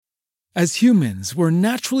As humans, we're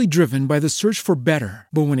naturally driven by the search for better.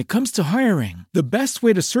 But when it comes to hiring, the best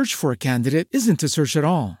way to search for a candidate isn't to search at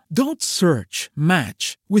all. Don't search,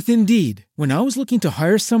 match with Indeed. When I was looking to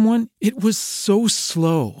hire someone, it was so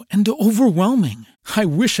slow and overwhelming. I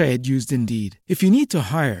wish I had used Indeed. If you need to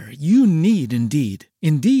hire, you need Indeed.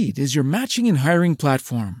 Indeed is your matching and hiring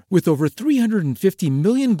platform with over 350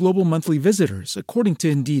 million global monthly visitors, according to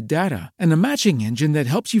Indeed data, and a matching engine that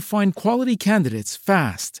helps you find quality candidates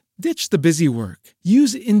fast. Ditch the busy work.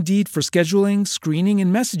 Use Indeed for scheduling, screening,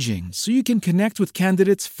 and messaging so you can connect with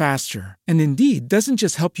candidates faster. And Indeed doesn't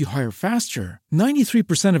just help you hire faster.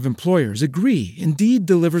 93% of employers agree Indeed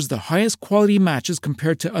delivers the highest quality matches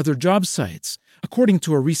compared to other job sites, according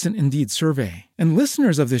to a recent Indeed survey. And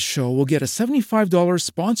listeners of this show will get a $75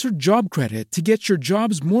 sponsored job credit to get your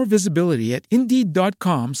jobs more visibility at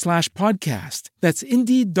Indeed.com/podcast. That's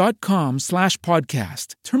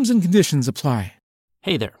Indeed.com/podcast. Terms and conditions apply.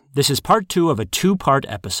 Hey there, this is part 2 of a 2-part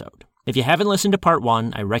episode. If you haven't listened to part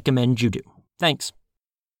 1, I recommend you do. Thanks.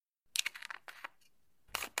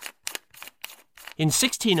 In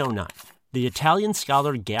 1609, the Italian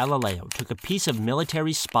scholar Galileo took a piece of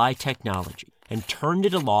military spy technology and turned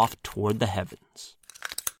it aloft toward the heavens.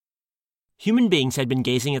 Human beings had been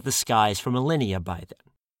gazing at the skies for millennia by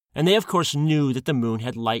then, and they of course knew that the moon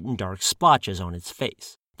had light and dark splotches on its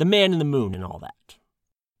face, the man in the moon and all that.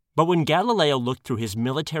 But when Galileo looked through his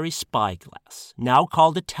military spyglass, now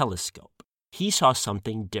called a telescope, he saw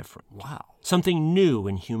something different. Wow. Something new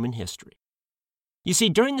in human history. You see,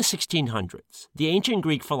 during the 1600s, the ancient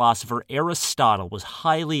Greek philosopher Aristotle was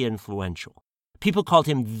highly influential. People called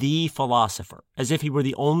him the philosopher, as if he were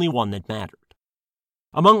the only one that mattered.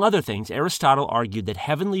 Among other things, Aristotle argued that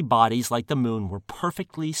heavenly bodies like the moon were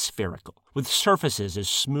perfectly spherical, with surfaces as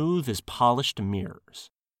smooth as polished mirrors.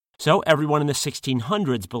 So everyone in the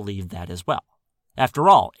 1600s believed that as well. After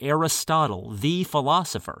all, Aristotle, the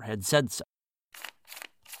philosopher, had said so.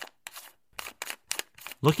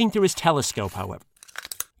 Looking through his telescope, however,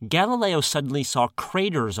 Galileo suddenly saw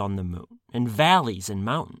craters on the moon and valleys and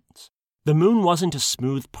mountains. The moon wasn't a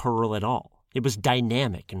smooth pearl at all. It was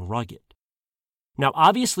dynamic and rugged. Now,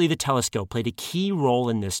 obviously, the telescope played a key role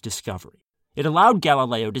in this discovery. It allowed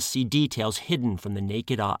Galileo to see details hidden from the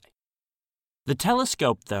naked eye. The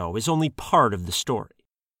telescope, though, is only part of the story.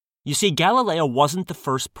 You see, Galileo wasn't the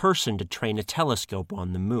first person to train a telescope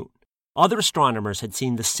on the moon. Other astronomers had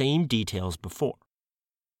seen the same details before.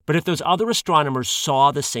 But if those other astronomers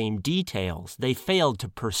saw the same details, they failed to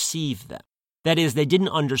perceive them. That is, they didn't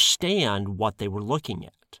understand what they were looking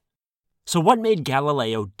at. So what made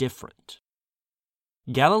Galileo different?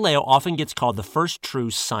 Galileo often gets called the first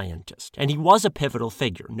true scientist, and he was a pivotal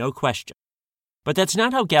figure, no question. But that's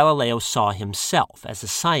not how Galileo saw himself as a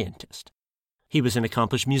scientist. He was an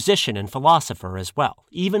accomplished musician and philosopher as well,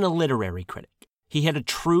 even a literary critic. He had a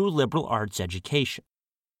true liberal arts education.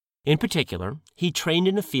 In particular, he trained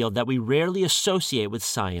in a field that we rarely associate with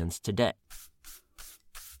science today.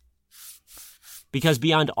 Because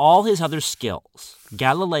beyond all his other skills,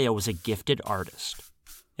 Galileo was a gifted artist.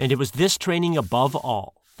 And it was this training above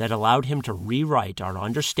all that allowed him to rewrite our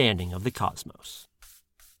understanding of the cosmos.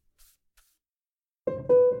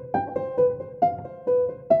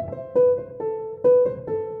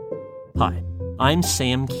 Hi, I'm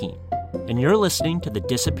Sam Keene, and you're listening to The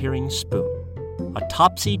Disappearing Spoon, a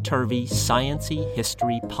topsy-turvy, science-y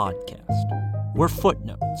history podcast, where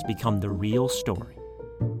footnotes become the real story.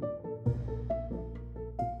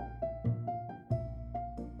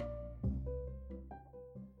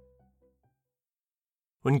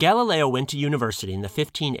 When Galileo went to university in the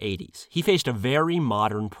 1580s, he faced a very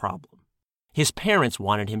modern problem. His parents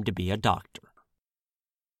wanted him to be a doctor.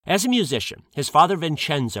 As a musician, his father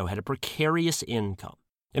Vincenzo had a precarious income,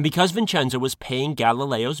 and because Vincenzo was paying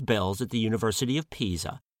Galileo's bills at the University of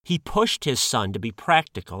Pisa, he pushed his son to be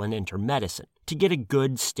practical and enter medicine, to get a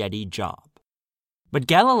good, steady job. But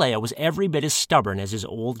Galileo was every bit as stubborn as his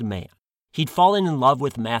old man. He'd fallen in love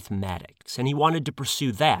with mathematics, and he wanted to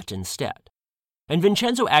pursue that instead. And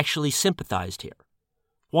Vincenzo actually sympathized here.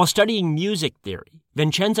 While studying music theory,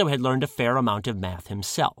 Vincenzo had learned a fair amount of math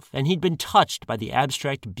himself, and he'd been touched by the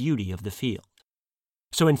abstract beauty of the field.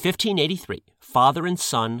 So in 1583, father and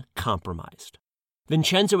son compromised.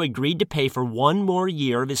 Vincenzo agreed to pay for one more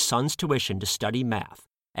year of his son's tuition to study math,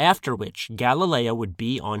 after which Galileo would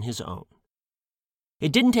be on his own.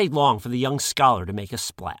 It didn't take long for the young scholar to make a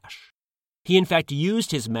splash. He in fact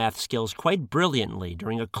used his math skills quite brilliantly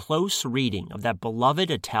during a close reading of that beloved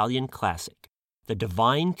Italian classic, The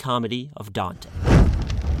Divine Comedy of Dante.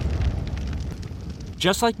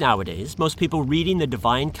 Just like nowadays, most people reading the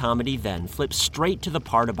Divine Comedy then flip straight to the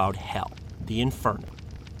part about hell, the Inferno.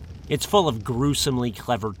 It's full of gruesomely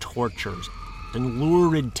clever tortures and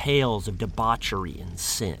lurid tales of debauchery and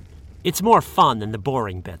sin. It's more fun than the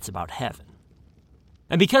boring bits about heaven.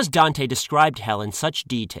 And because Dante described hell in such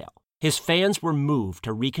detail, his fans were moved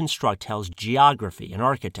to reconstruct hell's geography and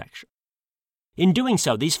architecture. In doing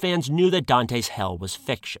so, these fans knew that Dante's hell was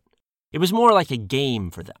fiction. It was more like a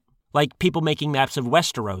game for them, like people making maps of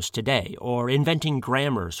Westeros today or inventing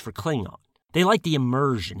grammars for Klingon. They liked the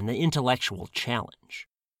immersion and the intellectual challenge.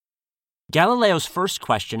 Galileo's first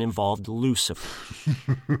question involved Lucifer,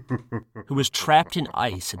 who was trapped in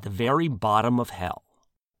ice at the very bottom of hell.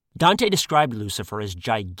 Dante described Lucifer as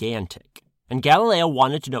gigantic, and Galileo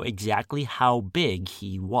wanted to know exactly how big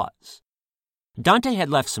he was. Dante had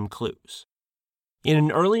left some clues. In an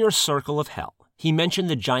earlier circle of hell, he mentioned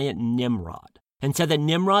the giant Nimrod, and said that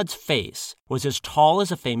Nimrod's face was as tall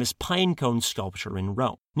as a famous pine cone sculpture in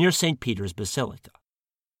Rome, near St. Peter's Basilica.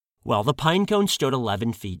 Well, the pine cone stood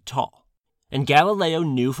 11 feet tall, and Galileo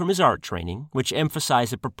knew from his art training, which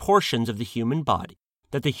emphasized the proportions of the human body,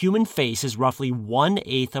 that the human face is roughly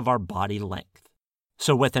 1/8 of our body length.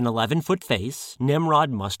 So with an 11-foot face, Nimrod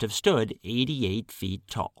must have stood 88 feet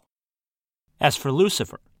tall. As for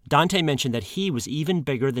Lucifer, Dante mentioned that he was even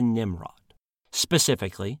bigger than Nimrod.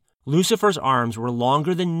 Specifically, Lucifer's arms were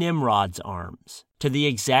longer than Nimrod's arms, to the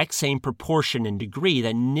exact same proportion and degree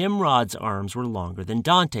that Nimrod's arms were longer than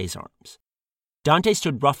Dante's arms. Dante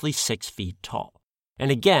stood roughly 6 feet tall, and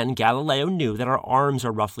again Galileo knew that our arms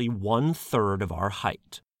are roughly 1/3 of our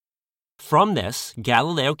height. From this,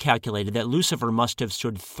 Galileo calculated that Lucifer must have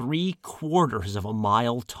stood 3/4 of a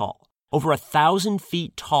mile tall, over 1,000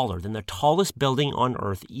 feet taller than the tallest building on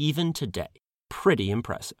Earth even today. Pretty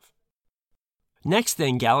impressive. Next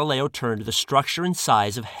thing, Galileo turned to the structure and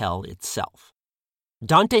size of hell itself.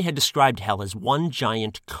 Dante had described hell as one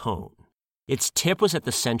giant cone. Its tip was at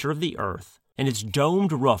the center of the Earth, and its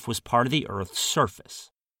domed roof was part of the Earth's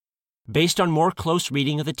surface. Based on more close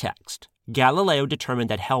reading of the text, Galileo determined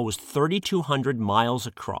that hell was 3,200 miles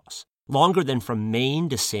across, longer than from Maine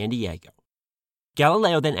to San Diego.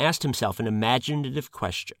 Galileo then asked himself an imaginative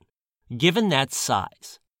question. Given that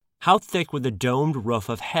size, how thick would the domed roof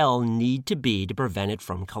of hell need to be to prevent it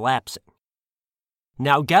from collapsing?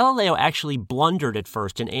 Now, Galileo actually blundered at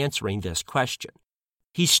first in answering this question.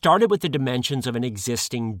 He started with the dimensions of an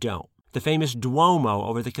existing dome, the famous Duomo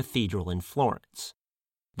over the cathedral in Florence.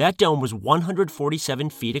 That dome was 147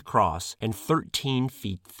 feet across and 13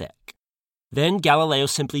 feet thick. Then Galileo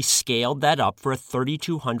simply scaled that up for a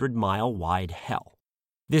 3,200-mile wide hell.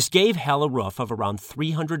 This gave hell a roof of around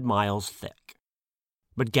 300 miles thick.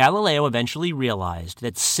 But Galileo eventually realized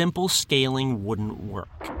that simple scaling wouldn't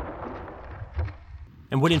work,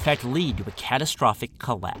 and would in fact lead to a catastrophic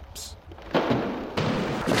collapse.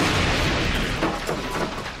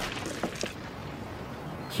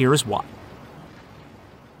 Here's why.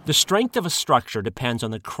 The strength of a structure depends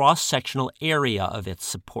on the cross-sectional area of its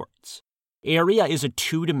supports. Area is a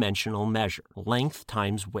two-dimensional measure, length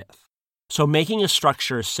times width. So making a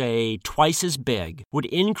structure, say, twice as big would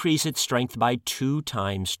increase its strength by 2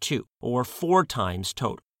 times 2, or 4 times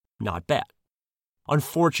total. Not bad.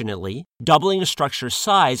 Unfortunately, doubling a structure's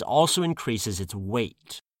size also increases its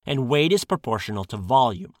weight, and weight is proportional to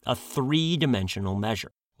volume, a 3-dimensional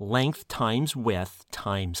measure, length times width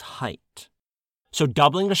times height. So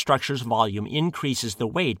doubling a structure's volume increases the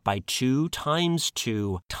weight by 2 times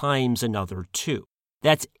 2 times another 2.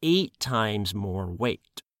 That's 8 times more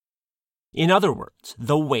weight. In other words,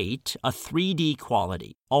 the weight, a 3D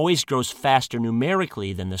quality, always grows faster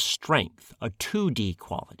numerically than the strength, a 2D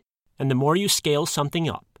quality. And the more you scale something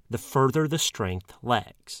up, the further the strength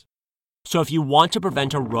lags. So if you want to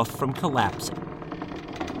prevent a roof from collapsing,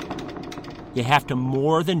 you have to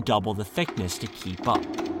more than double the thickness to keep up.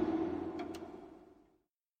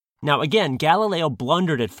 Now again, Galileo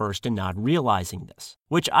blundered at first in not realizing this,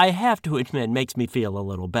 which I have to admit makes me feel a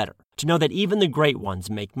little better, to know that even the great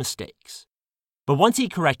ones make mistakes. But once he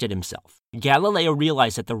corrected himself, Galileo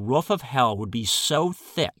realized that the roof of hell would be so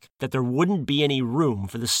thick that there wouldn't be any room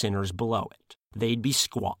for the sinners below it. They'd be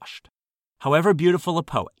squashed. However beautiful a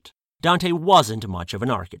poet, Dante wasn't much of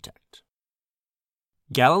an architect.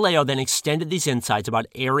 Galileo then extended these insights about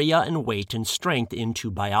area and weight and strength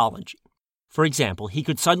into biology. For example, he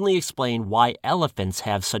could suddenly explain why elephants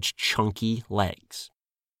have such chunky legs.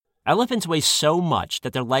 Elephants weigh so much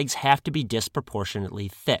that their legs have to be disproportionately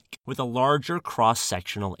thick, with a larger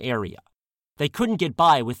cross-sectional area. They couldn't get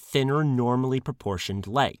by with thinner, normally proportioned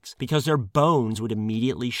legs, because their bones would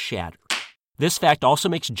immediately shatter. This fact also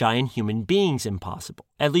makes giant human beings impossible,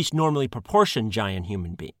 at least normally proportioned giant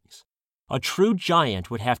human beings. A true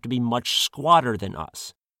giant would have to be much squatter than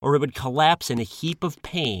us, or it would collapse in a heap of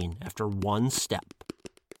pain after one step.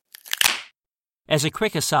 As a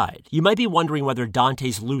quick aside, you might be wondering whether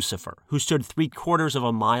Dante's Lucifer, who stood 3/4 of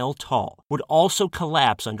a mile tall, would also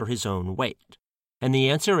collapse under his own weight. And the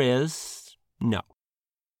answer is no.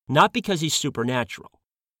 Not because he's supernatural,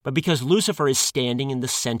 but because Lucifer is standing in the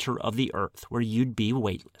center of the earth where you'd be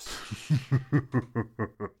weightless.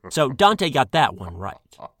 So Dante got that one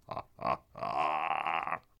right.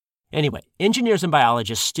 Anyway, engineers and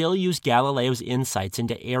biologists still use Galileo's insights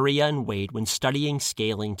into area and weight when studying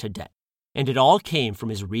scaling today. And it all came from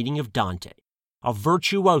his reading of Dante, a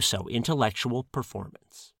virtuoso intellectual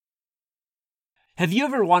performance. Have you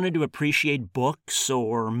ever wanted to appreciate books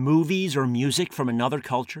or movies or music from another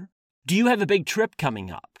culture? Do you have a big trip coming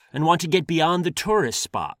up and want to get beyond the tourist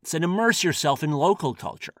spots and immerse yourself in local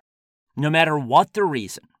culture? No matter what the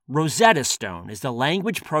reason, Rosetta Stone is the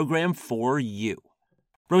language program for you.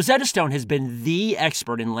 Rosetta Stone has been the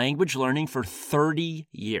expert in language learning for 30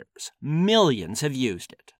 years. Millions have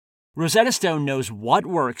used it. Rosetta Stone knows what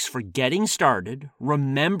works for getting started,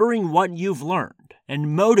 remembering what you've learned,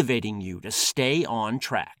 and motivating you to stay on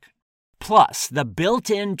track. Plus, the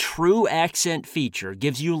built-in True Accent feature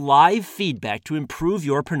gives you live feedback to improve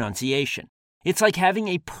your pronunciation. It's like having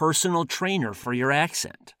a personal trainer for your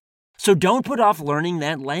accent. So don't put off learning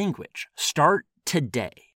that language. Start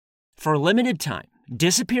today. For a limited time,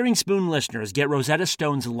 Disappearing Spoon listeners get Rosetta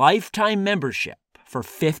Stone's lifetime membership for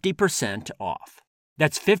 50% off.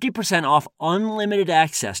 That's 50% off unlimited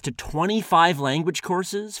access to 25 language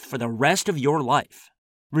courses for the rest of your life.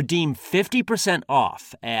 Redeem 50%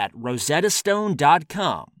 off at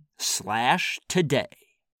rosettastone.com/today.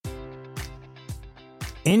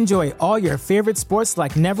 Enjoy all your favorite sports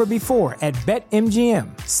like never before at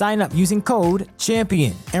BetMGM. Sign up using code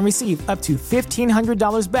CHAMPION and receive up to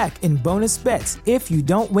 $1,500 back in bonus bets if you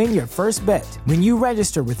don't win your first bet. When you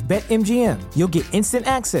register with BetMGM, you'll get instant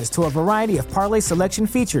access to a variety of parlay selection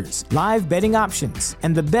features, live betting options,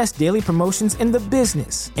 and the best daily promotions in the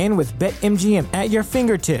business. And with BetMGM at your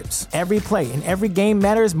fingertips, every play and every game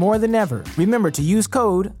matters more than ever. Remember to use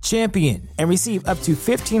code CHAMPION and receive up to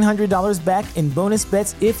 $1,500 back in bonus bets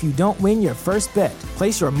if you don't win your first bet.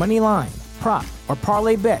 Place your money line, prop, or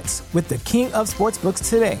parlay bets with the king of sportsbooks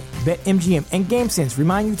today. BetMGM and GameSense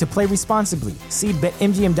remind you to play responsibly. See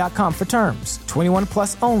BetMGM.com for terms. 21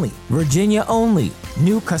 plus only. Virginia only.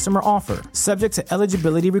 New customer offer. Subject to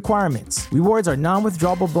eligibility requirements. Rewards are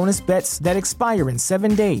non-withdrawable bonus bets that expire in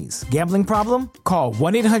 7 days. Gambling problem? Call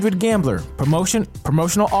 1-800-GAMBLER.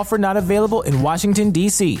 Promotional offer not available in Washington,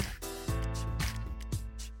 D.C.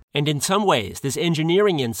 And in some ways, this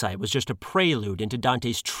engineering insight was just a prelude into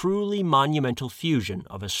Dante's truly monumental fusion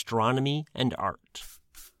of astronomy and art.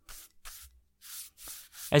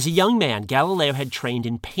 As a young man, Galileo had trained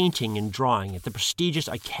in painting and drawing at the prestigious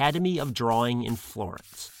Academy of Drawing in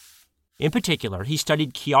Florence. In particular, he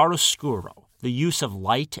studied chiaroscuro, the use of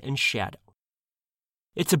light and shadow.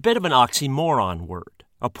 It's a bit of an oxymoron word,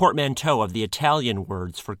 a portmanteau of the Italian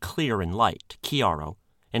words for clear and light, chiaro,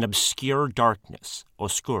 and obscure darkness,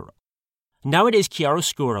 oscuro. Nowadays,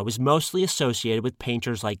 chiaroscuro is mostly associated with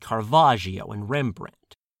painters like Caravaggio and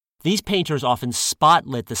Rembrandt. These painters often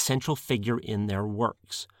spotlit the central figure in their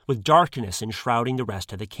works, with darkness enshrouding the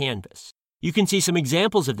rest of the canvas. You can see some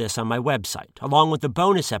examples of this on my website, along with the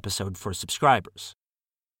bonus episode for subscribers.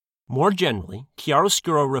 More generally,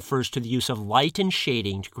 chiaroscuro refers to the use of light and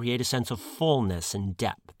shading to create a sense of fullness and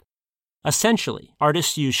depth. Essentially,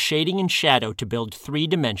 artists use shading and shadow to build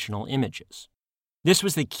three-dimensional images. This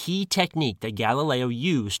was the key technique that Galileo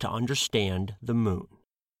used to understand the moon.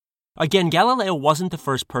 Again, Galileo wasn't the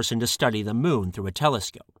first person to study the moon through a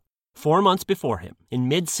telescope. 4 months before him, in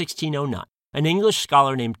mid-1609, an English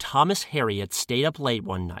scholar named Thomas Harriot stayed up late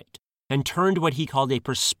one night and turned what he called a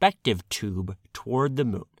perspective tube toward the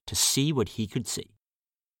moon to see what he could see.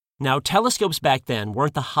 Now, telescopes back then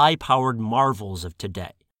weren't the high-powered marvels of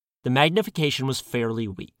today. The magnification was fairly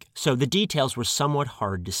weak, so the details were somewhat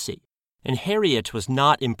hard to see. And Harriot was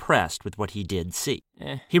not impressed with what he did see.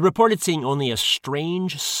 He reported seeing only a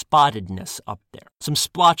strange spottedness up there, some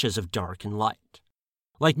splotches of dark and light.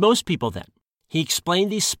 Like most people then, he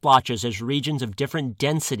explained these splotches as regions of different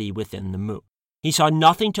density within the moon. He saw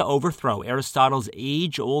nothing to overthrow Aristotle's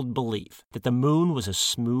age-old belief that the moon was a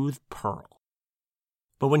smooth pearl.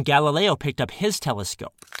 But when Galileo picked up his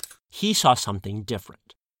telescope, he saw something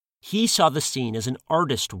different. He saw the scene as an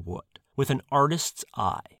artist would, with an artist's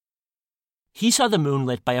eye. He saw the moon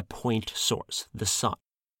lit by a point source, the sun,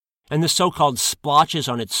 and the so-called splotches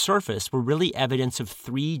on its surface were really evidence of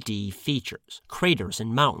 3D features, craters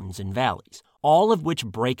and mountains and valleys, all of which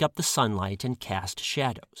break up the sunlight and cast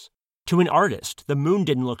shadows. To an artist, the moon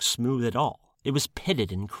didn't look smooth at all. It was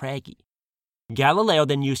pitted and craggy. Galileo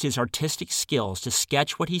then used his artistic skills to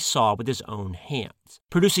sketch what he saw with his own hands,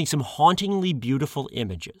 producing some hauntingly beautiful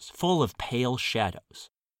images, full of pale shadows.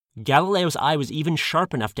 Galileo's eye was even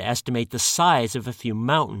sharp enough to estimate the size of a few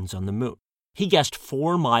mountains on the moon. He guessed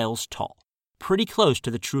 4 miles tall, pretty close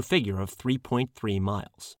to the true figure of 3.3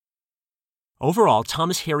 miles. Overall,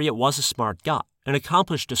 Thomas Harriot was a smart guy, an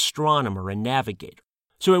accomplished astronomer and navigator.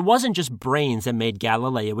 So it wasn't just brains that made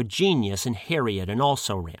Galileo a genius and Harriot an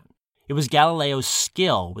also-ran. It was Galileo's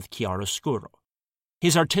skill with chiaroscuro.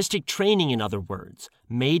 His artistic training, in other words,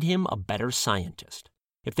 made him a better scientist.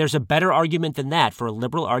 If there's a better argument than that for a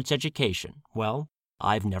liberal arts education, well,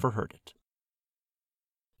 I've never heard it.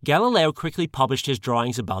 Galileo quickly published his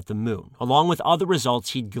drawings about the moon, along with other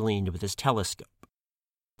results he'd gleaned with his telescope.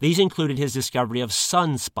 These included his discovery of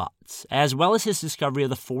sunspots, as well as his discovery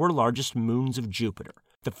of the 4 largest moons of Jupiter,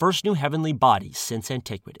 the first new heavenly bodies since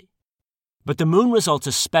antiquity. But the moon results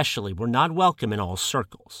especially were not welcome in all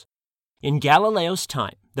circles. In Galileo's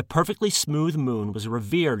time, the perfectly smooth moon was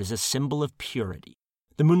revered as a symbol of purity.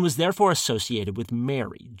 The moon was therefore associated with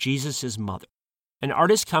Mary, Jesus' mother. An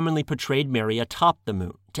artist commonly portrayed Mary atop the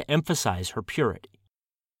moon to emphasize her purity.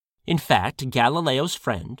 In fact, Galileo's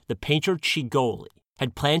friend, the painter Cigoli,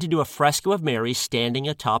 had planned to do a fresco of Mary standing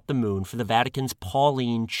atop the moon for the Vatican's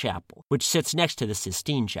Pauline Chapel, which sits next to the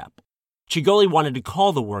Sistine Chapel. Cigoli wanted to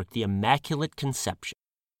call the work the Immaculate Conception.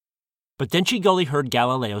 But then Cigoli heard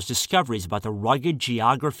Galileo's discoveries about the rugged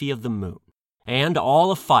geography of the moon. And all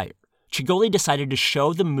afire, Cigoli decided to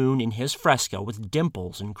show the moon in his fresco with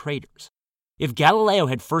dimples and craters. If Galileo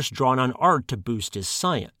had first drawn on art to boost his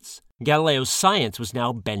science, Galileo's science was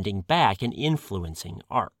now bending back and influencing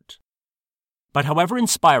art. But however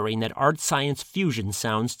inspiring that art-science fusion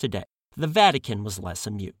sounds today, the Vatican was less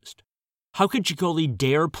amused. How could Cigoli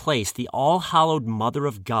dare place the all-hallowed Mother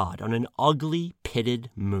of God on an ugly, pitted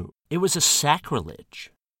moon? It was a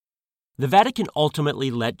sacrilege. The Vatican ultimately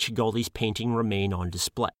let Cigoli's painting remain on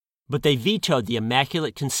display, but they vetoed the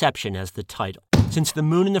Immaculate Conception as the title, since the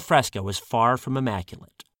moon in the fresco was far from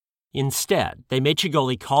immaculate. Instead, they made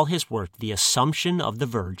Cigoli call his work the Assumption of the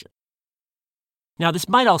Virgin. Now, this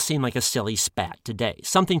might all seem like a silly spat today,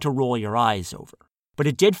 something to roll your eyes over, but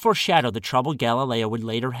it did foreshadow the trouble Galileo would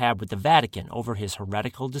later have with the Vatican over his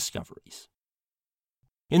heretical discoveries.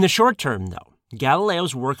 In the short term, though,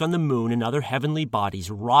 Galileo's work on the moon and other heavenly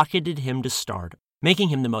bodies rocketed him to stardom, making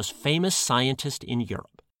him the most famous scientist in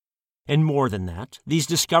Europe. And more than that, these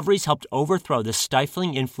discoveries helped overthrow the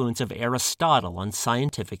stifling influence of Aristotle on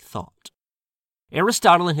scientific thought.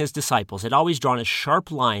 Aristotle and his disciples had always drawn a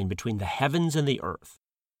sharp line between the heavens and the earth.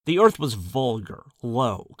 The earth was vulgar,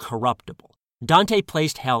 low, corruptible. Dante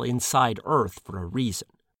placed hell inside earth for a reason.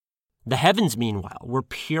 The heavens, meanwhile, were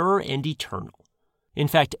pure and eternal. In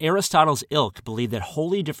fact, Aristotle's ilk believed that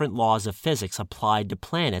wholly different laws of physics applied to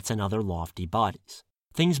planets and other lofty bodies.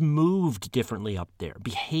 Things moved differently up there,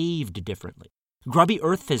 behaved differently. Grubby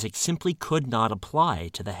earth physics simply could not apply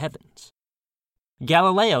to the heavens.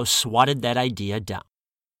 Galileo swatted that idea down.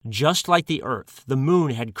 Just like the Earth, the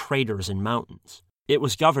moon had craters and mountains. It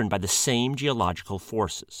was governed by the same geological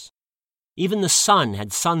forces. Even the sun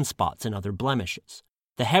had sunspots and other blemishes.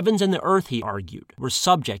 The heavens and the earth, he argued, were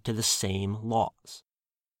subject to the same laws.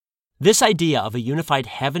 This idea of a unified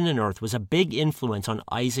heaven and earth was a big influence on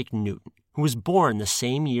Isaac Newton, who was born the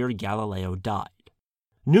same year Galileo died.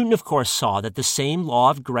 Newton, of course, saw that the same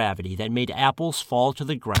law of gravity that made apples fall to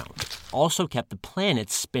the ground also kept the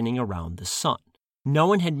planets spinning around the sun. No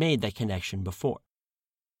one had made that connection before.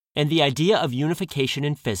 And the idea of unification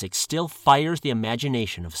in physics still fires the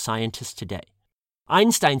imagination of scientists today.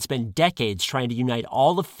 Einstein spent decades trying to unite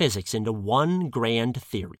all of physics into one grand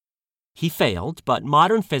theory. He failed, but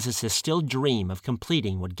modern physicists still dream of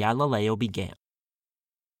completing what Galileo began.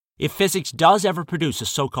 If physics does ever produce a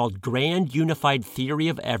so-called grand unified theory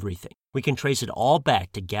of everything, we can trace it all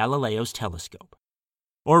back to Galileo's telescope.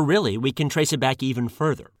 Or really, we can trace it back even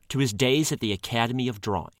further, to his days at the Academy of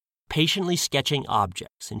Drawing, patiently sketching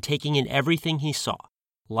objects and taking in everything he saw,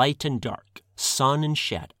 light and dark, sun and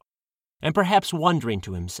shadow, and perhaps wondering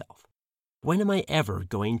to himself, when am I ever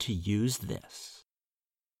going to use this?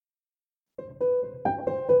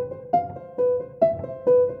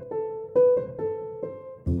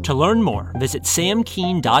 To learn more, visit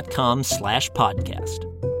samkeen.com/podcast.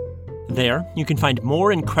 There, you can find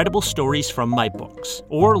more incredible stories from my books,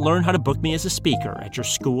 or learn how to book me as a speaker at your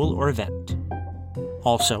school or event.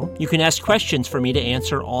 Also, you can ask questions for me to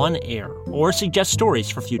answer on air, or suggest stories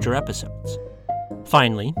for future episodes.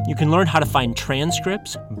 Finally, you can learn how to find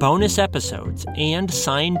transcripts, bonus episodes, and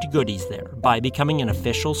signed goodies there by becoming an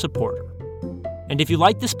official supporter. And if you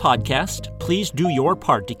like this podcast, please do your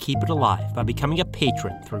part to keep it alive by becoming a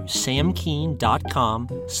patron through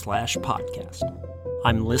samkeen.com/podcast.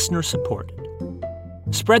 I'm listener supported.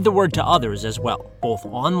 Spread the word to others as well, both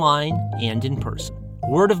online and in person.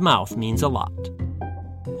 Word of mouth means a lot.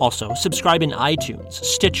 Also, subscribe in iTunes,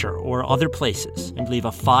 Stitcher, or other places, and leave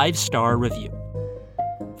a 5-star review.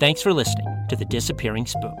 Thanks for listening to The Disappearing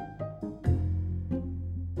Spoon.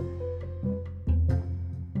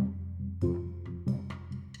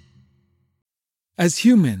 As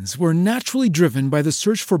humans, we're naturally driven by the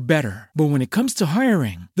search for better. But when it comes to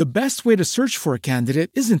hiring, the best way to search for a candidate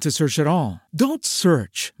isn't to search at all. Don't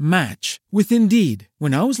search, match with Indeed.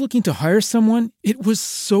 When I was looking to hire someone, it was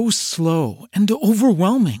so slow and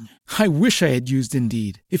overwhelming. I wish I had used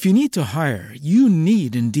Indeed. If you need to hire, you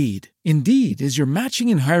need Indeed. Indeed is your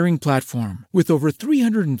matching and hiring platform with over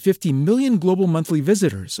 350 million global monthly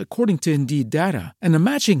visitors, according to Indeed data, and a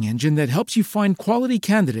matching engine that helps you find quality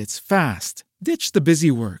candidates fast. Ditch the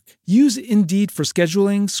busy work. Use Indeed for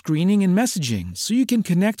scheduling, screening, and messaging so you can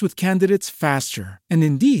connect with candidates faster. And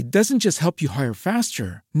Indeed doesn't just help you hire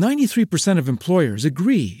faster. 93% of employers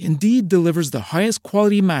agree Indeed delivers the highest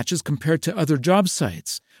quality matches compared to other job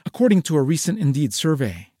sites, according to a recent Indeed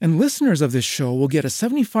survey. And listeners of this show will get a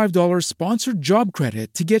 $75 sponsored job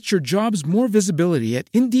credit to get your jobs more visibility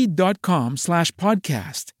at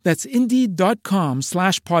Indeed.com/podcast. That's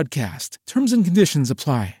Indeed.com/podcast. Terms and conditions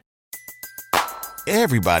apply.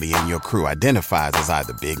 Everybody in your crew identifies as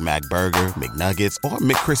either Big Mac Burger, McNuggets, or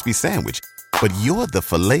McCrispy Sandwich. But you're the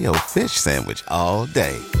Filet-O-Fish Sandwich all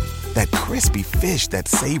day. That crispy fish, that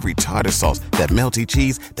savory tartar sauce, that melty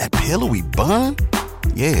cheese, that pillowy bun.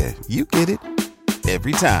 Yeah, you get it.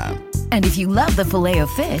 Every time. And if you love the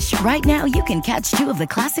Filet-O-Fish, right now you can catch 2 of the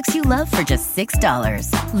classics you love for just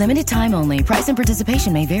 $6. Limited time only. Price and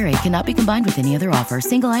participation may vary. Cannot be combined with any other offer.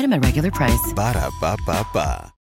 Single item at regular price. Ba-da-ba-ba-ba.